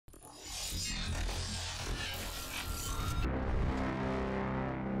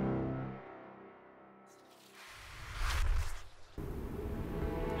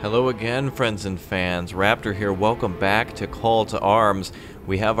Hello again, friends and fans. Raptor here. Welcome back to Call to Arms.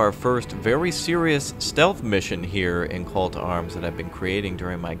 We have our first very serious stealth mission here in Call to Arms that I've been creating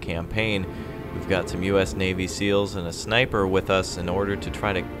during my campaign. We've got some U.S. Navy SEALs and a sniper with us in order to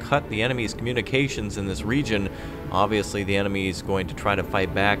try to cut the enemy's communications in this region. Obviously, the enemy is going to try to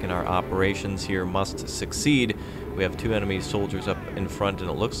fight back, and our operations here must succeed. We have two enemy soldiers up in front, and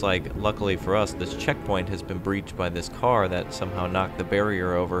it looks like, luckily for us, this checkpoint has been breached by this car that somehow knocked the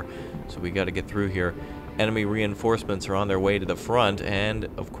barrier over. So we got to get through here. Enemy reinforcements are on their way to the front, and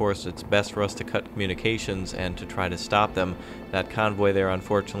of course it's best for us to cut communications and to try to stop them. That convoy there,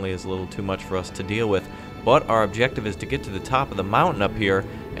 unfortunately, is a little too much for us to deal with. But our objective is to get to the top of the mountain up here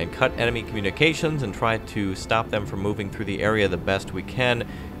and cut enemy communications and try to stop them from moving through the area the best we can,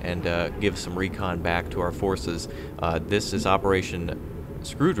 and give some recon back to our forces. This is Operation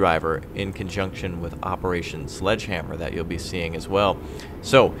Screwdriver in conjunction with Operation Sledgehammer that you'll be seeing as well.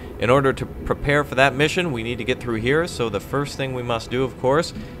 So, in order to prepare for that mission, we need to get through here. So the first thing we must do, of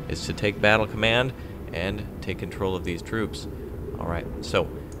course, is to take battle command and take control of these troops. Alright, so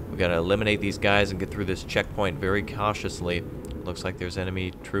we gotta eliminate these guys and get through this checkpoint very cautiously. Looks like there's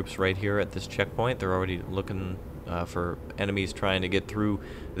enemy troops right here at this checkpoint. They're already looking for enemies trying to get through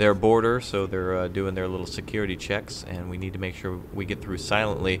their border, so they're doing their little security checks, and we need to make sure we get through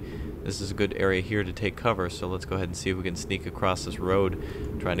silently. This is a good area here to take cover, so let's go ahead and see if we can sneak across this road,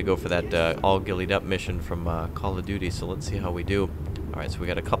 trying to go for that all gillied up mission from Call of Duty. So let's see how we do. Alright, so we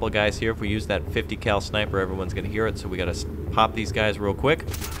got a couple of guys here. If we use that 50 cal sniper, everyone's gonna hear it, so we gotta pop these guys real quick.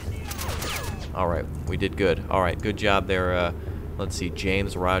 Alright, we did good. Alright, good job there. Let's see,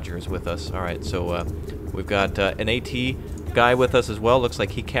 James Rogers with us. Alright, so we've got an AT guy with us as well. Looks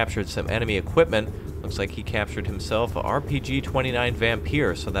like he captured some enemy equipment. Looks like he captured himself a RPG-29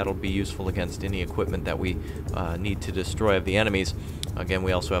 Vampire, so that'll be useful against any equipment that we need to destroy of the enemies. Again,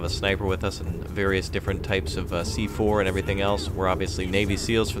 we also have a sniper with us and various different types of C4 and everything else. We're obviously Navy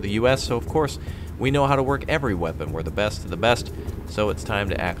SEALs for the U.S., so of course we know how to work every weapon. We're the best of the best, so it's time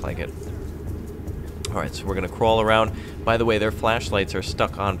to act like it. Alright, so we're going to crawl around. By the way, their flashlights are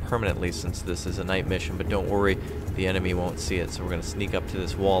stuck on permanently since this is a night mission, but don't worry, the enemy won't see it. So we're going to sneak up to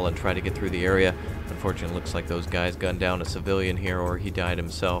this wall and try to get through the area. Unfortunately, it looks like those guys gunned down a civilian here, or he died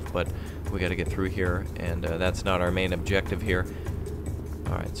himself, but we got to get through here, and that's not our main objective here.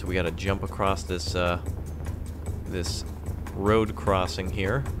 Alright, so we got to jump across this, this road crossing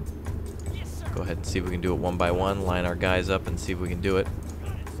here. Go ahead and see if we can do it one by one, line our guys up and see if we can do it.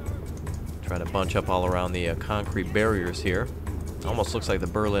 Try to bunch up all around the concrete barriers here. Almost looks like the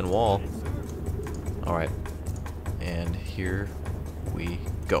Berlin Wall. Alright. And here we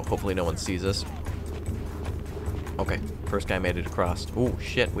go. Hopefully no one sees us. Okay. First guy made it across. Ooh,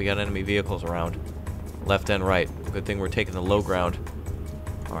 shit. We got enemy vehicles around. Left and right. Good thing we're taking the low ground.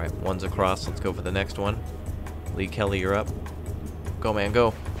 Alright. One's across. Let's go for the next one. Lee Kelly, you're up. Go, man.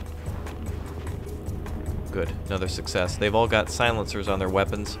 Go. Good. Another success. They've all got silencers on their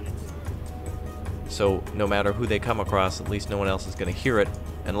weapons. So no matter who they come across, at least no one else is going to hear it.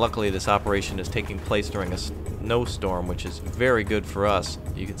 And luckily this operation is taking place during a snowstorm, which is very good for us.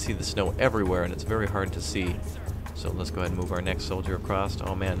 You can see the snow everywhere, and it's very hard to see. So let's go ahead and move our next soldier across.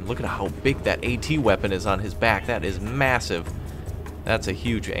 Oh man, look at how big that AT weapon is on his back. That is massive. That's a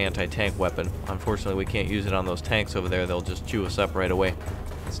huge anti-tank weapon. Unfortunately, we can't use it on those tanks over there. They'll just chew us up right away.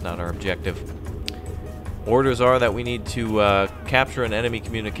 That's not our objective. Orders are that we need to capture an enemy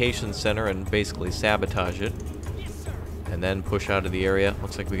communications center and basically sabotage it, and then push out of the area.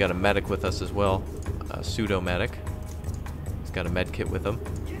 Looks like we got a medic with us as well, a pseudo-medic. He's got a med kit with him.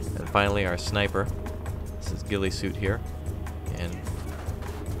 And finally our sniper. This is ghillie suit here. And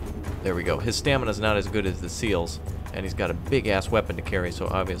there we go. His stamina's not as good as the SEALs, and he's got a big-ass weapon to carry, so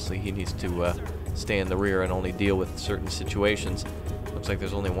obviously he needs to stay in the rear and only deal with certain situations. Looks like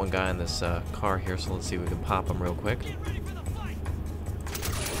there's only one guy in this car here, so let's see if we can pop him real quick.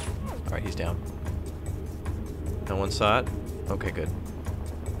 Alright, he's down. No one saw it? Okay, good.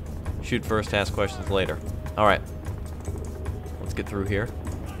 Shoot first, ask questions later. Alright. Let's get through here.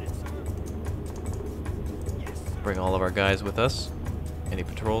 Bring all of our guys with us. Any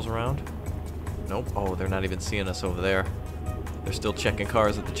patrols around? Nope. Oh, they're not even seeing us over there. They're still checking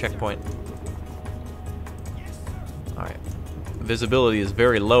cars at the checkpoint. Alright. Visibility is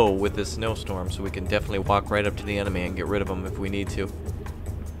very low with this snowstorm, so we can definitely walk right up to the enemy and get rid of them if we need to.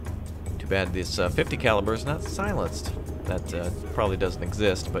 Too bad this 50 caliber is not silenced. That probably doesn't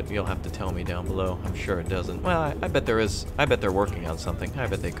exist, but you'll have to tell me down below. I'm sure it doesn't. Well, I bet there is. I bet they're working on something. I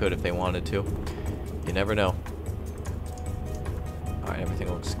bet they could if they wanted to. You never know. Alright,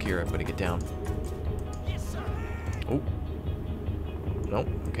 everything looks secure. Everybody get down. Oh. Nope.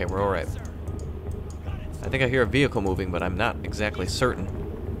 Okay, we're alright. I think I hear a vehicle moving, but I'm not exactly certain.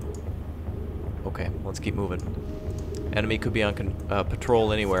 Okay, let's keep moving. Enemy could be on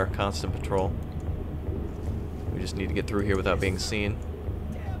patrol anywhere, constant patrol. We just need to get through here without being seen.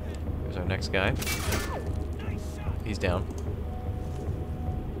 Here's our next guy. He's down.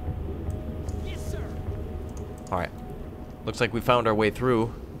 Alright. Looks like we found our way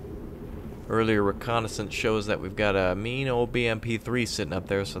through. Earlier reconnaissance shows that we've got a mean old BMP-3 sitting up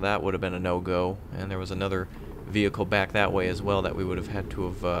there, so that would have been a no-go. And there was another vehicle back that way as well that we would have had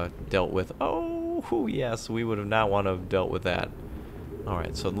to have dealt with. Oh, yes, we would have not want to have dealt with that.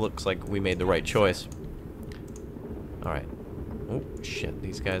 Alright, so it looks like we made the right choice. Alright. Oh, shit,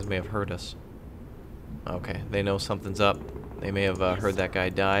 these guys may have heard us. Okay, they know something's up. They may have heard that guy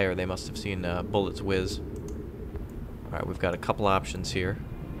die, or they must have seen bullets whiz. Alright, we've got a couple options here.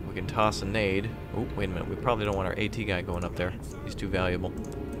 We can toss a nade. Oh, wait a minute. We probably don't want our AT guy going up there. He's too valuable.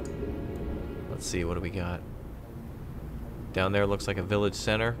 Let's see, what do we got? Down there looks like a village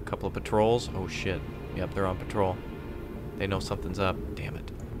center. A couple of patrols. Oh, shit. Yep, they're on patrol. They know something's up. Damn it.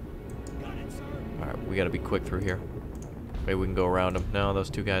 Alright, we gotta be quick through here. Maybe we can go around them. No, those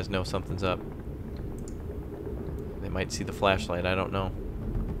two guys know something's up. They might see the flashlight. I don't know.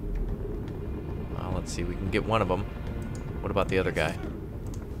 Let's see. We can get one of them. What about the other guy?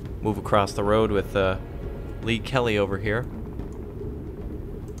 Move across the road with Lee Kelly over here.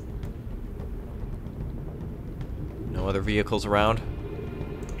 No other vehicles around.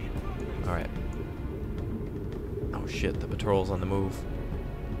 Alright. Oh shit, the patrol's on the move.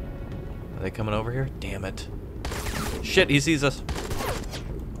 Are they coming over here? Damn it. Shit, he sees us.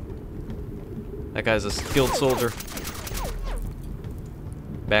 That guy's a skilled soldier.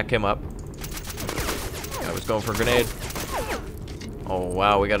 Back him up. I was going for a grenade. Oh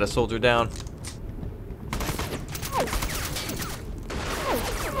wow, we got a soldier down.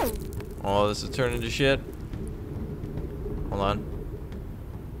 Oh, this is turning to shit. Hold on.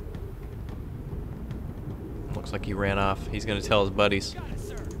 Looks like he ran off. He's gonna tell his buddies.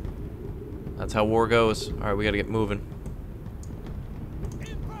 That's how war goes. Alright, we gotta get moving.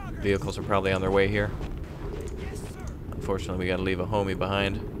 Vehicles are probably on their way here. Unfortunately, we gotta leave a homie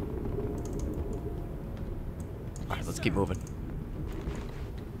behind. Alright, let's keep moving.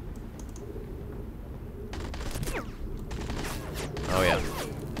 Oh yeah,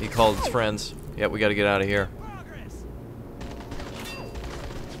 he called his friends. Yep, we gotta get out of here.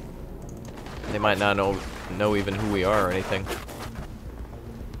 They might not know even who we are or anything.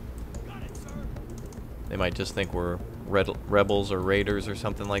 They might just think we're rebels or raiders or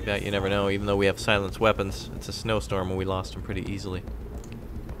something like that. You never know. Even though we have silenced weapons, it's a snowstorm and we lost them pretty easily.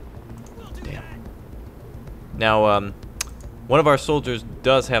 Damn. Now, one of our soldiers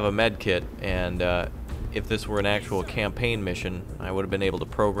does have a med kit, and if this were an actual campaign mission, I would have been able to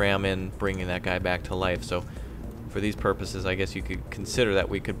program in bringing that guy back to life. So for these purposes, I guess you could consider that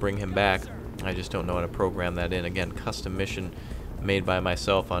we could bring him back. I just don't know how to program that in. Again, custom mission made by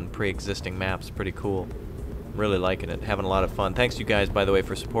myself on pre-existing maps. Pretty cool. I'm really liking it. Having a lot of fun. Thanks you guys, by the way,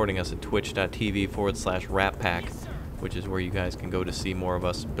 for supporting us at twitch.tv/RapPack, which is where you guys can go to see more of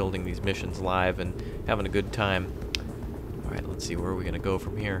us building these missions live and having a good time. Alright, let's see. Where are we going to go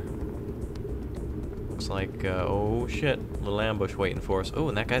from here? Looks like, oh shit, a little ambush waiting for us. Oh,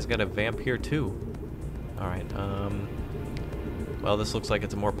 and that guy's got a vamp here too. Alright, well, this looks like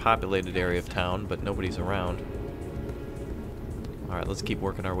it's a more populated area of town, but nobody's around. Alright, let's keep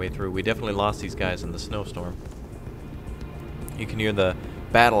working our way through. We definitely lost these guys in the snowstorm. You can hear the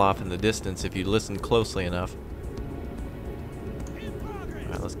battle off in the distance if you listen closely enough.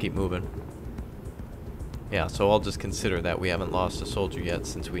 Alright, let's keep moving. Yeah, so I'll just consider that we haven't lost a soldier yet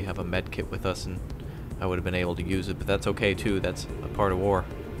since we have a med kit with us and I would have been able to use it, but that's okay too. That's a part of war.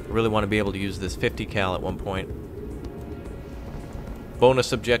 I really want to be able to use this 50 cal at one point.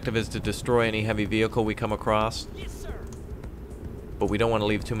 Bonus objective is to destroy any heavy vehicle we come across. Yes, sir. But we don't want to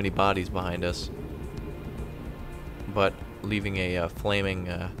leave too many bodies behind us. But leaving a flaming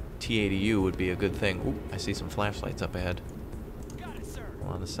T-80U would be a good thing. Ooh, I see some flashlights up ahead. Got it, sir.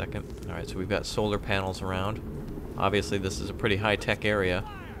 Hold on a second. Alright, so we've got solar panels around. Obviously this is a pretty high-tech area.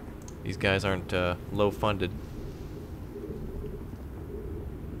 These guys aren't low-funded.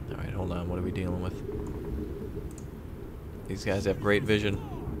 Alright, hold on. What are we dealing with? These guys have great vision.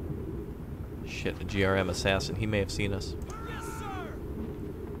 Shit, the GRM assassin. He may have seen us. Yes, sir.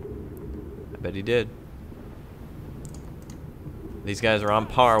 I bet he did. These guys are on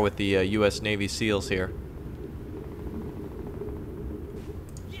par with the U.S. Navy SEALs here.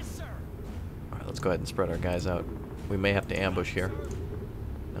 Yes, sir. Alright, let's go ahead and spread our guys out. We may have to ambush here.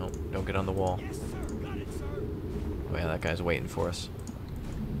 No, don't get on the wall. Yes, sir. Got it, sir. Oh yeah, that guy's waiting for us.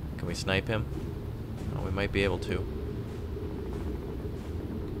 Can we snipe him? Oh, we might be able to.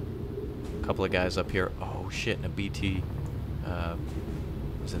 A couple of guys up here. Oh shit, in a BT.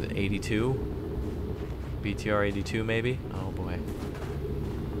 Was it an 82? BTR 82 maybe? Oh boy.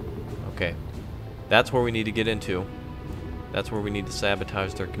 Okay. That's where we need to get into. That's where we need to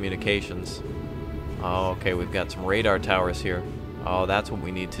sabotage their communications. Oh, okay, we've got some radar towers here. Oh, that's what we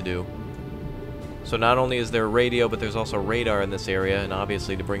need to do. So not only is there radio, but there's also radar in this area, and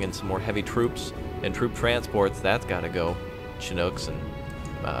obviously to bring in some more heavy troops and troop transports, that's got to go. Chinooks and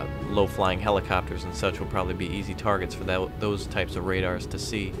low-flying helicopters and such will probably be easy targets for those types of radars to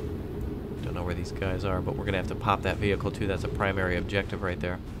see. Don't know where these guys are, but we're going to have to pop that vehicle too. That's a primary objective right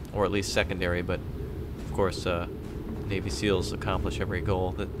there. Or at least secondary, but of course Navy SEALs accomplish every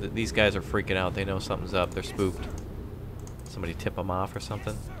goal. These guys are freaking out. They know something's up. They're spooked. Somebody tip them off or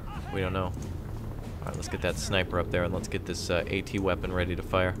something? We don't know. Alright, let's get that sniper up there and let's get this AT weapon ready to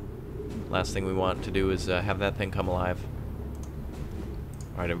fire. Last thing we want to do is have that thing come alive.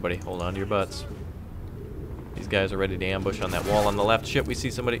 Alright, everybody, hold on to your butts. These guys are ready to ambush on that wall on the left. Shit, we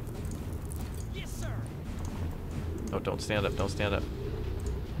see somebody. Yes, sir. Oh, don't stand up, don't stand up.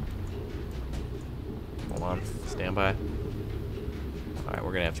 Hold on, stand by. Alright,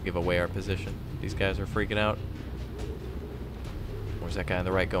 we're gonna have to give away our position. These guys are freaking out. Where's that guy on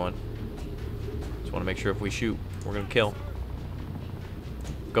the right going? Just want to make sure if we shoot, we're gonna kill.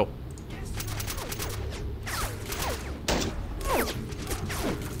 Go.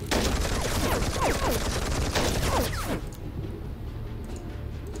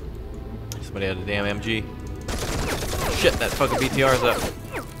 Somebody had a damn MG. Shit, that fucking BTR's up.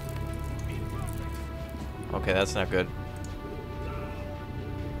 Okay, that's not good.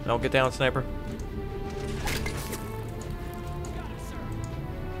 No, get down, sniper.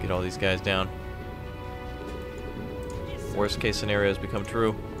 Get all these guys down. Worst case scenarios become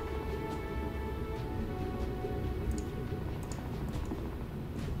true.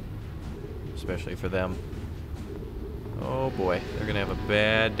 Especially for them. Oh boy, they're gonna have a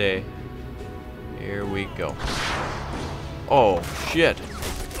bad day. Here we go. Oh shit.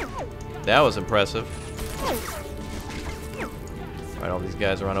 That was impressive. Alright, all these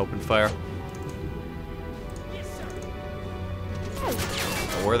guys are on open fire.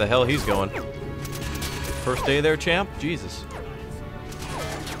 Oh, where the hell he's going? First day there, champ? Jesus.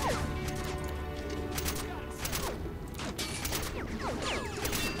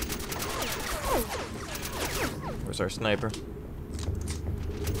 Where's our sniper?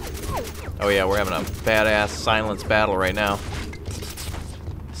 Oh yeah, we're having a badass silence battle right now.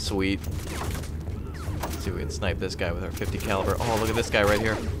 Sweet. Let's see if we can snipe this guy with our 50 caliber. Oh, look at this guy right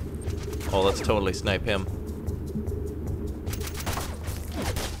here. Oh, let's totally snipe him.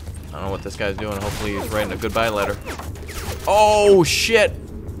 I don't know what this guy's doing. Hopefully he's writing a goodbye letter. Oh, shit!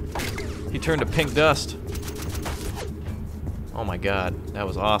 He turned to pink dust. Oh my god, that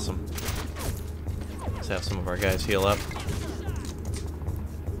was awesome. Let's have some of our guys heal up.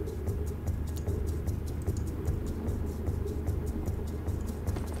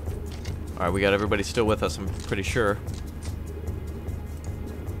 Alright, we got everybody still with us, I'm pretty sure.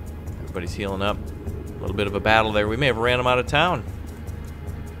 Everybody's healing up. A little bit of a battle there. We may have ran them out of town.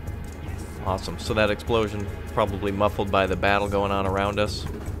 Awesome. So that explosion probably muffled by the battle going on around us.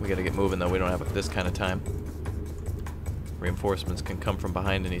 We gotta get moving though. We don't have this kind of time. Reinforcements can come from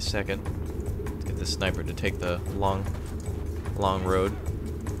behind any second. Let's get this sniper to take the long road.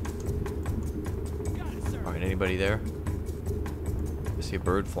 Alright, anybody there? I see a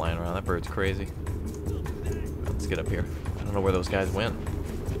bird flying around. That bird's crazy. Let's get up here. I don't know where those guys went.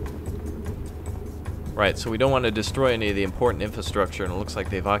 Right, so we don't want to destroy any of the important infrastructure, and it looks like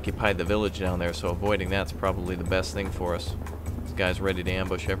they've occupied the village down there, so avoiding that's probably the best thing for us. These guys ready to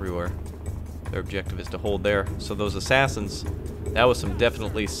ambush everywhere. Their objective is to hold there. So those assassins, that was some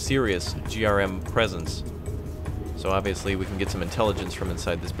definitely serious GRM presence. So obviously we can get some intelligence from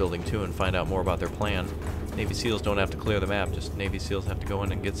inside this building too and find out more about their plan. Navy SEALs don't have to clear the map, just Navy SEALs have to go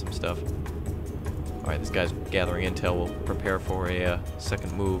in and get some stuff. Alright, this guy's gathering intel. We'll prepare for a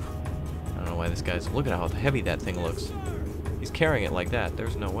second move. I don't know why this guy's... Look at how heavy that thing looks. He's carrying it like that.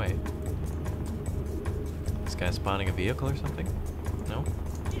 There's no way. This guy's spawning a vehicle or something? No?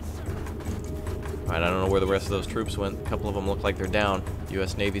 Alright, I don't know where the rest of those troops went. A couple of them look like they're down.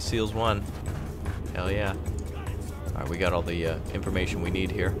 U.S. Navy SEALs won. Hell yeah. Alright, we got all the information we need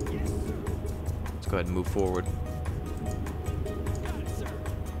here. Let's go ahead and move forward.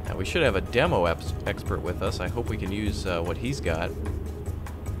 Now, we should have a demo expert with us. I hope we can use what he's got.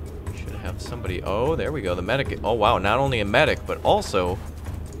 Have somebody... Oh, there we go. The medic... Oh, wow. Not only a medic, but also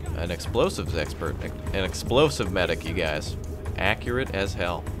an explosives expert. An explosive medic, you guys. Accurate as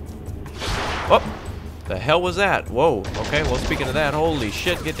hell. Oh, the hell was that? Whoa. Okay, well, speaking of that, holy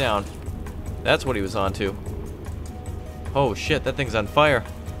shit, get down. That's what he was onto. Oh shit, that thing's on fire.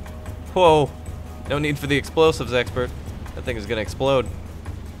 Whoa. No need for the explosives expert. That thing is gonna explode.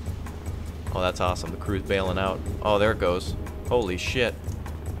 Oh, that's awesome. The crew's bailing out. Oh, there it goes. Holy shit.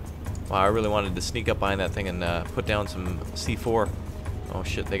 Wow, I really wanted to sneak up behind that thing and put down some C4. Oh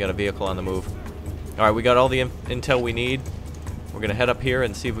shit, they got a vehicle on the move. Alright, we got all the intel we need. We're gonna head up here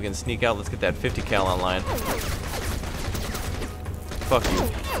and see if we can sneak out. Let's get that 50 cal online. Fuck you.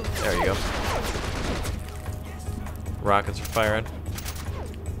 There you go. Rockets are firing.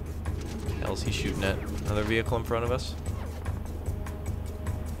 What the hell is he shooting at? Another vehicle in front of us?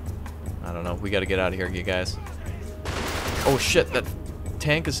 I don't know. We gotta get out of here, you guys. Oh shit, that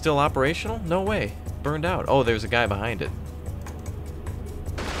tank is still operational? No way. Burned out. Oh, there's a guy behind it.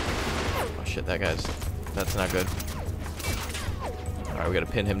 Oh shit, that guy's... That's not good. Alright, we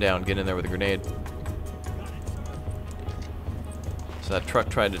gotta pin him down, get in there with a grenade. So that truck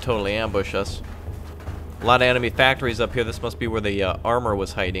tried to totally ambush us. A lot of enemy factories up here. This must be where the armor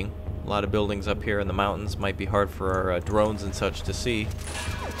was hiding. A lot of buildings up here in the mountains. Might be hard for our drones and such to see.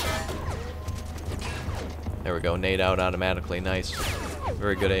 There we go, nade out automatically. Nice.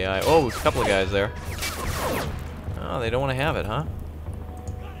 Very good AI. Oh, a couple of guys there. Oh, they don't want to have it, huh?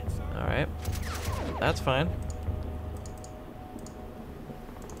 Alright. That's fine.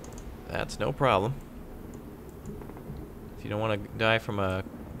 That's no problem. If you don't want to die from a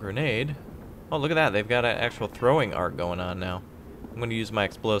grenade... Oh, look at that. They've got an actual throwing arc going on now. I'm going to use my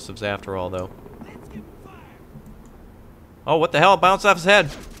explosives after all, though. Oh, what the hell? It bounced off his head.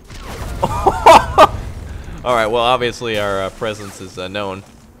 Alright, well, obviously our presence is known.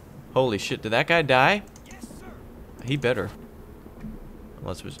 Holy shit, did that guy die? Yes, sir. He better.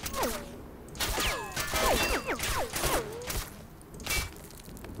 Unless it was...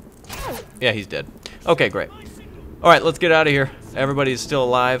 Yeah, he's dead. Okay, great. Alright, let's get out of here. Everybody's still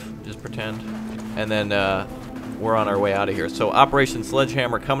alive. Just pretend. And then we're on our way out of here. So Operation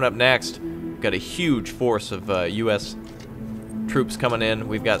Sledgehammer coming up next. We've got a huge force of U.S. troops coming in.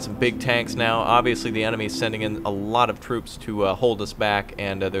 We've got some big tanks now. Obviously, the enemy's sending in a lot of troops to hold us back.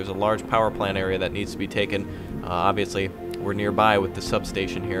 And there's a large power plant area that needs to be taken. Obviously, we're nearby with the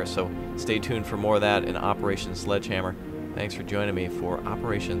substation here. So stay tuned for more of that in Operation Sledgehammer. Thanks for joining me for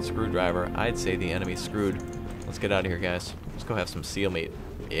Operation Screwdriver. I'd say the enemy's screwed. Let's get out of here, guys. Let's go have some seal meat.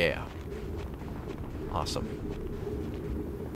 Yeah. Awesome.